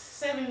girls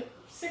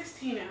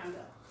 16 and under,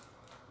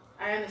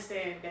 I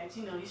understand that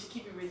you know you should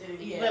keep your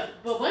virginity. Yeah.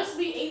 But once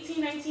we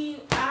 18, 19,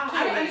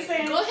 I don't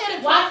understand. Go ahead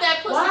and Why- pop that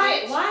pussy,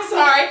 why- bitch. why-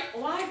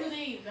 Sorry. Why do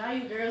they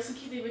value girls who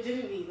keep their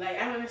virginity? Like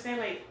I don't understand.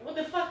 Like what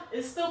the fuck?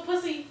 It's still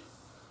pussy.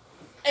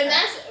 And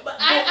that's, but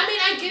I mean,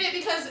 I get it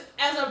because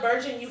as a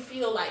virgin, you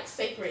feel like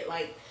sacred,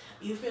 like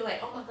you feel like,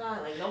 oh my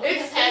god, like nobody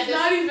It's has had this,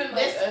 not even like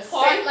this a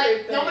part, sacred like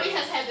thing. nobody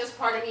has had this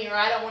part of me, or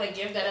I don't want to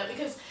give that up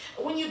because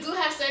when you do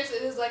have sex,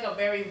 it is like a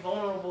very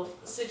vulnerable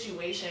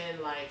situation,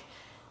 like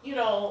you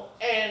know,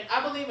 and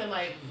I believe in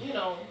like you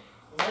know.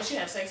 Once you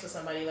have sex with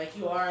somebody, like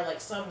you are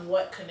like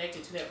somewhat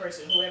connected to that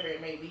person, whoever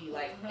it may be,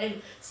 like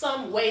in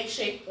some way,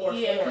 shape, or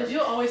Yeah, form. because you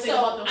always think So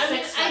about those I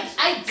mean, sex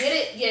I get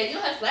it. Yeah,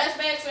 you'll have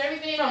flashbacks or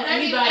everything. from and I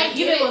mean, anybody. I Either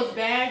get it it. was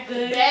bad,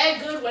 good.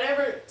 Bad, good,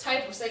 whatever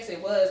type of sex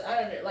it was,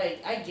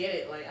 I get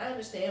it. Like, I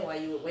understand why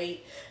you would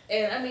wait.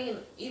 And I mean,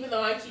 even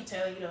though I keep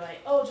telling you to like,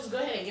 oh, just go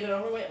ahead and get it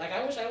over with. Like,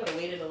 I wish I would have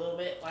waited a little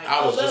bit. Like,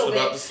 I was a little just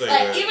about bit. to say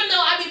like, that. even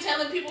though I be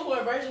telling people who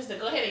are virgins to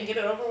go ahead and get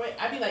it over with,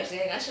 I be like,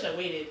 dang, I should have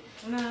waited.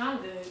 No, I'm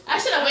good. I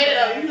should have waited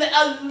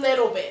a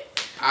little bit.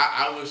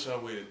 I wish I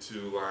waited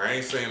too. Like I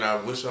ain't saying I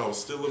wish I was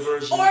still a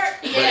virgin. Or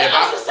but yeah, if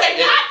I was just saying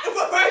not if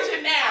a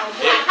virgin now.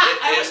 But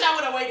I wish I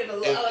would have waited a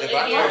little. if a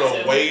I year could or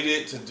have two.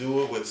 waited to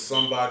do it with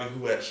somebody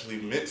who actually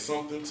meant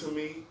something to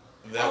me,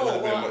 that would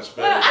have been much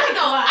Well, better. I don't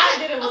know. Well, I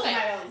did it with okay.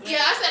 somebody else.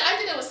 Yeah, I said I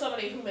did it with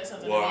somebody who meant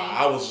something Well, to me.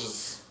 I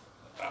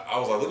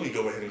was like, let me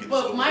go ahead and get this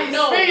But over my with.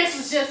 No. experience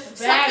was just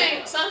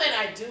bad. Something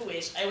I do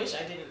wish. I wish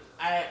I didn't.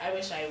 I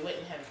wish I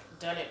wouldn't have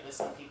done it with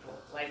some people.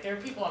 Like there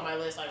are people on my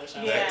list I wish I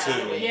would Yeah, That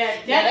too. yeah,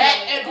 Yeah,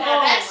 definitely.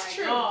 that's my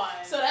true. God.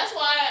 So that's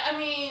why I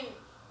mean.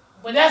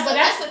 But That's-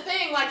 that's but the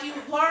thing. Like you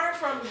learn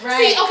from.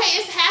 Right. See,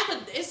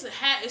 okay,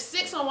 it's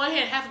 6 on one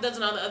hand, half a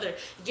dozen on the other.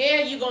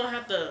 Yeah, you gonna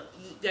have to.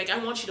 Like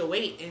I want you to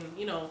wait, and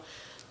you know.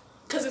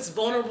 Because it's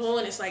vulnerable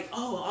and it's like,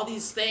 oh, all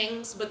these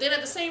things. But then at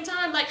the same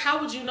time, like,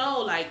 how would you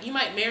know? Like, you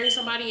might marry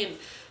somebody and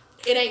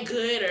it ain't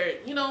good, or,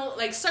 you know,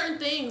 like certain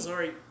things,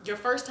 or your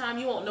first time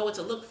you won't know what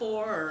to look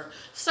for, or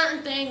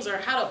certain things, or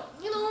how to,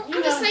 you know,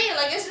 I'm just saying,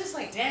 like, it's just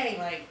like, dang,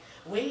 like,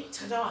 wait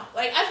to not.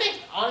 Like, I think,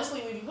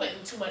 honestly, we be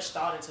putting too much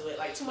thought into it.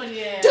 Like, too much,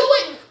 Yeah. do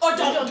it or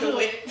don't Don't do do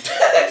it.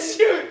 That's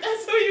who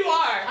you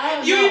are. I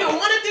don't You know. either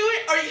want to do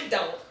it or you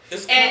don't.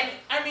 It's And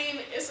I mean,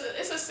 it's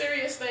a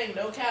serious thing,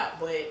 no cap.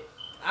 But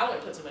I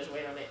wouldn't put too much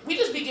weight on it. We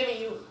just be giving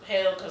you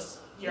hell because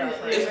you're our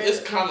friend.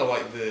 it's kind of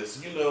like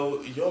this, you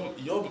know.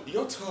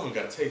 Your tongue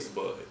got taste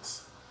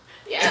buds,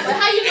 Yeah, but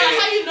how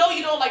you know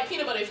you don't like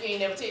peanut butter if you ain't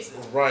never tasted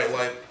it? right?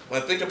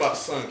 Like think about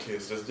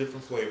Sunkist. There's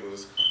different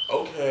flavors.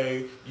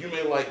 Okay, you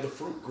may like the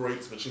fruit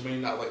grapes, but you may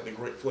not like the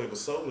grape flavor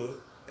soda,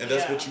 and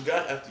that's Yeah. what you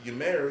got after you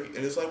marry. And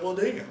it's like, well,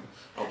 damn,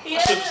 I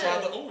Yeah. should have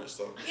tried the orange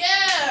soda.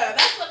 Yeah,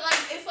 that's what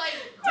it's like.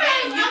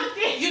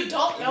 Dang, you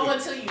don't know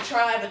until you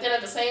try, but then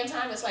at the same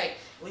time, it's like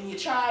when you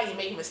try, you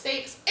make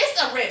mistakes. It's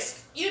a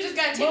risk. You just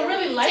gotta take But a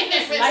really, take life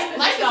that is risk.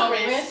 life is about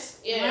a risk,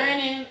 Yeah.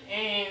 learning,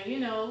 and you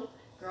know,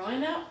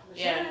 growing up.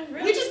 Yeah,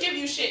 Really. we just give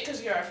you shit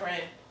because you're our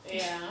friend.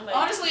 Yeah. I'm like,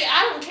 Honestly,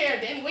 I don't care,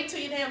 Danny. Wait till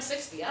you're damn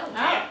 60. I don't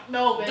care.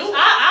 no, bitch. Do it.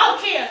 I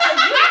don't care.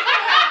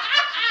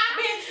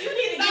 Bitch, you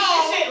need to get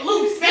No. this shit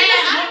loose. Man,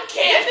 I don't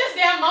care. Get this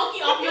damn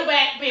monkey off your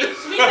back,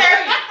 bitch. We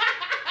 30.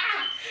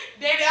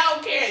 Danny, I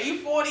don't care. You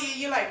 40 and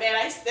you're like, man,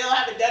 I still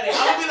haven't done it.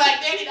 I'm gonna be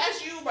like, Danny,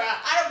 that's you, bro.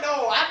 I don't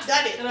know. I've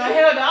done it. No,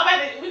 hell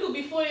no. We could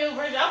be 40th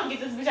birthday, I'm gonna get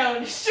this bitch out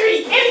on the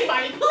street.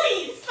 Anybody,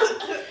 please.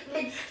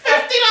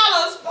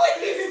 $50,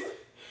 please.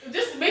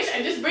 Just make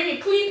sure, just bring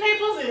in clean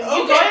papers and you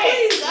Okay, go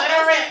ahead. please. Let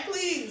her rap.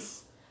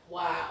 Please.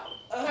 Wow.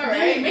 All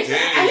right. Make sure,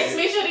 at least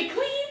make sure they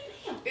clean.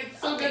 It's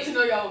so good to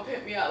know y'all will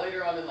pimp me out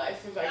later on in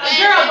life. If I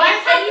Girl, by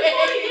the time you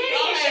 40,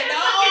 Okay,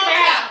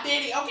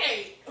 Danny, no, Diddy. Okay,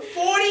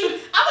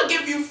 40. I'm gonna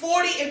give you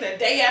 40 in the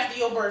day after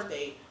your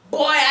birthday.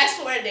 Boy, I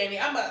swear, Danny,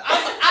 I'll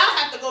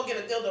have to go get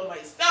a dildo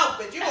myself,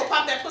 but you gonna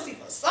pop that pussy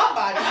for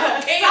somebody.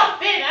 I don't care.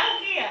 Something, I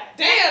don't care.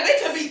 Damn,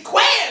 it could be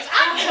Quaz.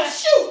 I don't give a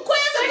shoot.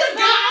 Quaz a good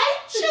guy.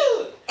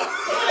 Shoot.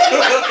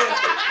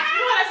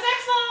 You want a sex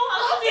song?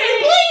 Okay,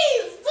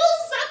 please do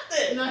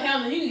something. No, hell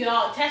no, you can get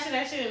all attached to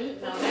that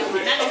shit. No, never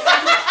mind. Not no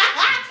sex.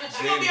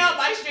 It's gonna be on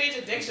My Strange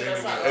Addiction or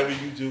Jamie, something. whatever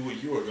you do,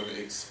 you are gonna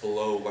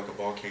explode like a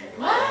volcano.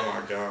 What? Oh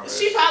my god.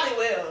 She probably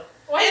will.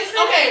 Why It's you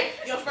say okay.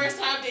 Your first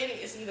time dating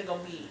is either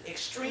gonna be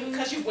extreme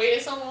because you've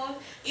waited so long.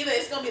 Either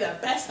it's gonna be the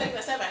best thing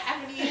that's ever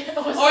happened to you,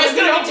 or it's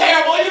gonna be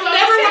terrible and you'll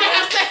never want to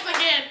have sex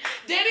again.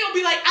 Danny will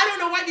be like, I don't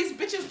know why these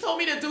bitches told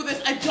me to do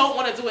this. I don't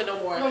want to do it no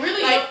more. Well,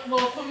 really, like,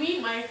 well, for me,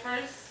 my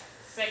first,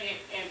 second,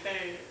 and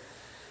third.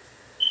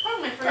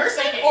 Probably my first,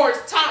 person second, or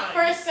time.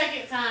 first,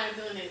 second time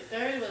doing it.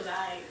 Third was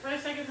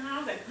first, second time. I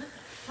was like, what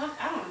the fuck?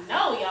 I don't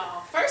know,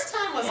 y'all. First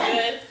time was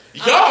good.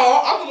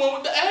 Y'all, I'm the one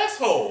with the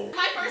asshole.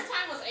 My first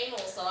time was anal,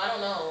 so I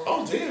don't know.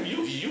 Oh damn,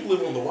 you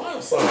live on the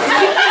wild side.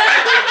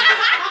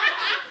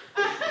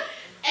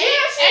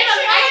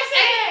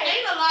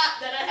 Ain't a lot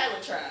that I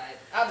haven't tried.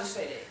 I'll just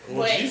say that.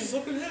 Well, But- Jesus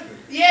up in heaven.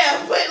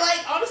 Yeah, but like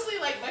honestly,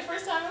 like my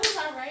first time, it was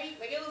alright.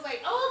 Like it was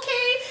like, oh,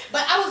 okay,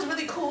 but I was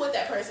really cool with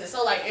that person,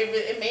 so like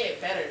it made it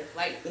better.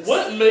 Like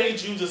What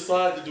made you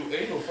decide to do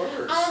anal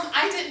first?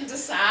 I didn't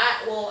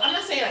decide. Well, I'm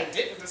not saying I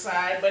didn't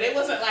decide, but it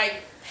wasn't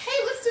like, hey,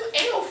 let's do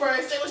anal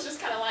first. It was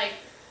just kind of like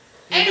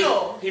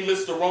anal. He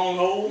missed the wrong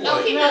hole. No,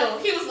 like, he knew.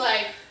 He was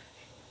like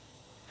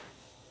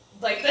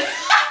like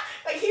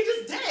he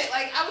just did it.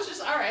 Like I was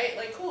just alright,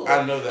 like cool.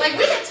 I know that. Like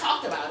we had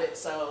talked about it,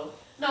 so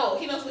no,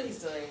 he knows what he's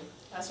doing.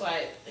 That's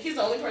why he's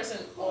the only person.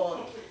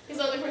 Well, he's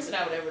the only person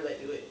I would ever let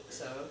do it.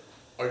 So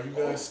Are you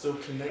guys still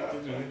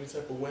connected in any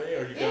type of way?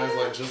 Are you guys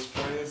Yeah. like just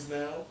friends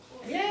now?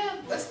 yeah,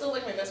 that's still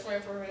like my best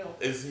friend for real.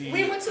 Is he?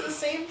 We went to the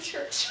same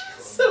church,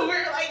 so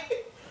we're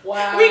like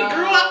Wow. we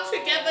grew up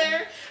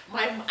together.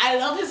 I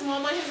love his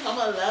mama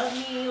loved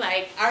me.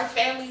 Like our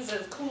families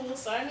are cool.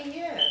 So I mean,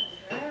 yeah.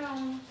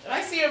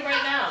 I see him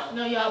right now.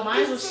 No, y'all,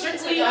 mine was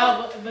strictly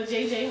the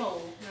JJ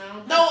hole.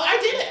 No, I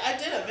did it. I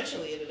did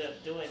eventually ended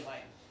up doing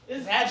like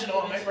vaginal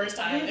on my first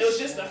time. It was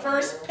just the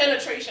first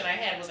penetration I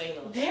had was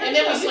anal, Damn, and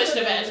then we you switched to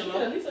could vaginal.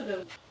 at least have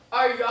done-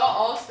 Are y'all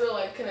all still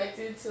like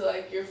connected to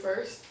like your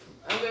first?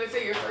 I'm gonna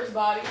say your first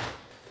body.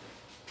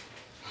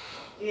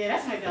 Yeah,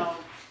 that's my dog.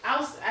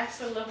 I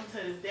still love him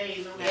to this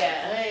day. No matter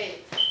Yeah.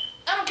 what.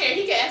 I don't care.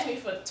 He can ask me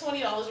for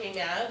 $20 right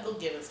now. I'll go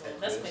give it to him.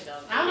 That's my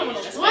dog. I don't know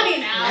That's what's 20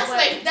 now.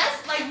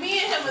 That's like me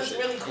and him is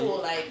really cool.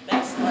 Like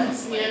that's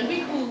us. Like, Yeah, we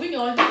cool. We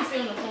can stay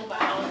on the phone for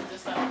hours and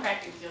just start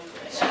practicing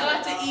jokes. shout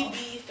out to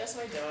EB. That's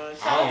my dog.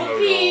 I don't know,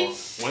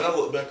 Peach. y'all. When I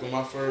look back on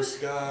my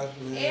first guy,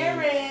 man,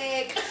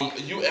 Eric.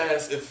 you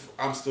asked if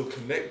I'm still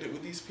connected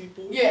with these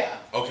people. Yeah.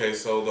 Okay,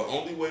 so the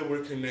only way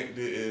we're connected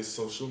is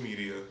social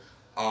media,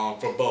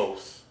 for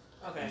both.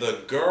 Okay.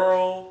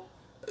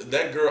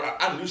 That girl,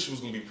 I knew she was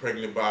gonna be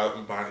pregnant by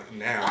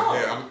now.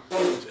 Oh.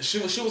 Yeah, she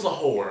was a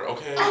whore.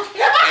 Okay. Okay. And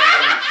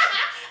I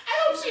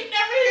hope she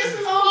never hears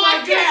this Oh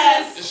my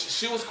podcast.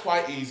 she was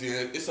quite easy.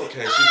 And it's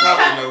okay. She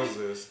probably knows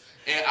this.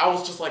 And I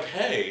was just like,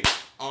 hey,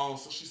 so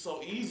she's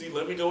so easy.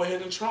 Let me go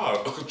ahead and try.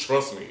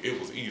 Trust me, it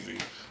was easy.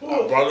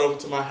 I brought it over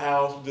to my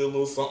house, did a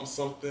little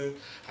something.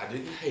 I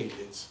didn't hate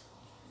it,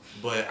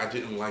 but I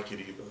didn't like it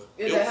either.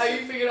 Is that how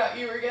you figured out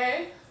you were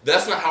gay?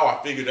 That's not how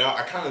I figured out.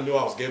 I kind of knew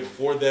I was gay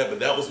before that, but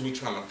that was me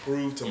trying to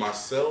prove to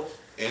myself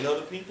and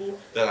other people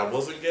that I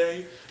wasn't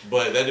gay.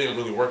 But that didn't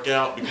really work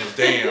out because,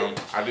 damn,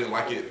 I didn't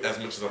like it as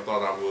much as I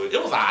thought I would.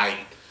 It was alright.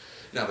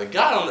 Now, the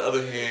guy, on the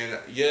other hand,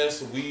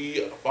 yes,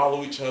 we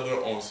follow each other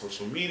on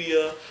social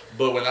media,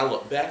 but when I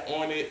look back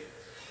on it,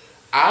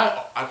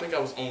 I think I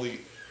was only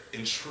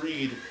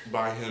intrigued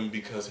by him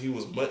because he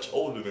was much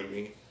older than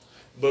me.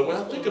 But when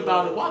I think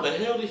about it, why the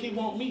hell did he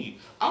want me?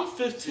 I'm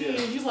 15,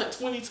 he's like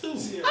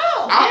 22.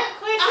 Oh, I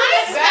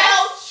I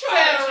smell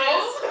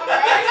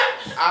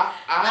charges. Alright.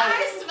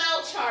 I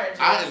smell charges.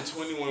 I am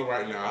 21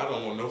 right now. I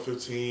don't want no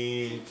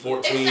 15,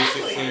 14,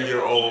 Exactly.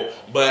 16-year-old.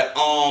 But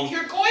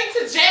You're going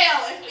to jail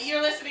if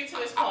you're listening to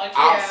this podcast.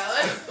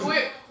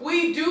 Yeah,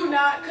 we do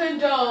not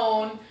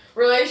condone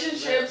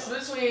relationships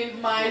between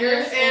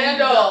minors and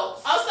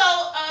adults.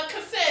 Also,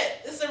 consent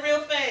is a real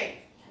thing.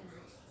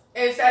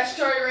 And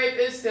statutory rape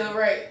is still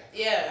rape.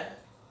 Yeah.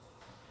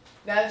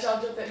 Now that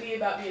y'all jumped at me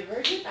about being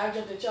virgin, I've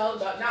jumped at y'all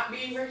about not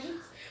being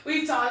virgins.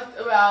 We talked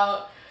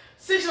about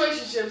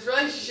situationships,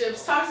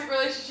 relationships, toxic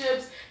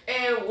relationships,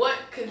 and what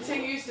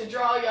continues to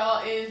draw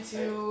y'all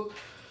into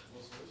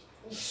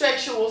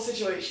sexual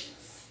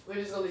situations. We're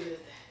just gonna leave it at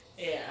that.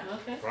 Yeah.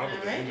 Okay. probably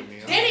All the right.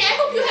 enemy. Danny, I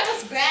hope you have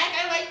us back.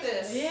 I like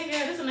this. Yeah,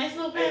 girl, this is a nice nice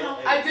little panel.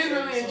 I did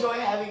really enjoy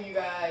having you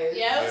guys.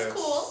 Yeah, it was Yes.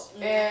 cool.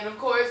 And of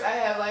course, I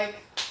have like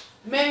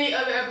many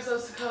other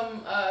episodes to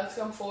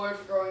come forward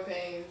for Growing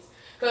Pains,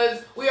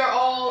 because we are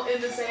all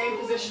in the same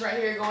position right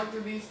here, going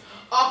through these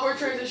awkward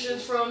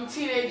transitions from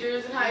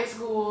teenagers in high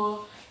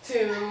school to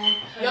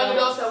young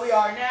adults that we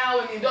are now,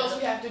 and the adults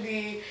we have to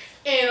be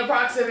in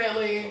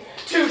approximately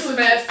 2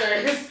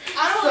 semesters.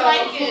 I don't So-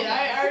 like it.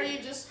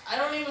 I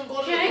don't even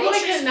go to Can the I go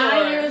grocery like at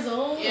store. 9 years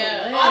old?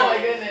 Yeah. Oh my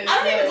goodness. I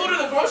don't even yes. go to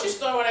the grocery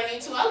store when I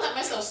need to. I let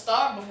myself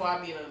starve before I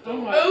meet an adult. Oh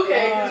my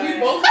Okay, because we God.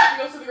 both have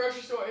to go to the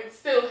grocery store and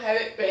still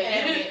haven't been.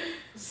 Haven't.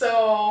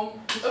 So,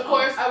 of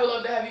course, I would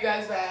love to have you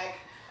guys back.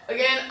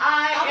 Again,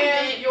 I I'll be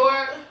am back.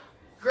 your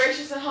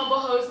gracious and humble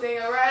host,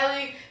 Danielle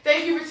Riley.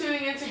 Thank you for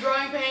tuning in to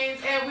Growing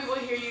Pains, and we will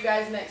hear you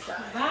guys next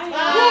time. Bye.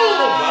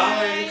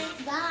 Bye.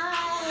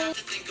 Bye.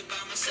 To think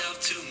about myself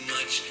too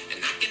much,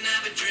 and I can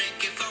have a drink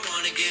if I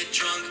wanna get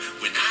drunk.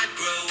 When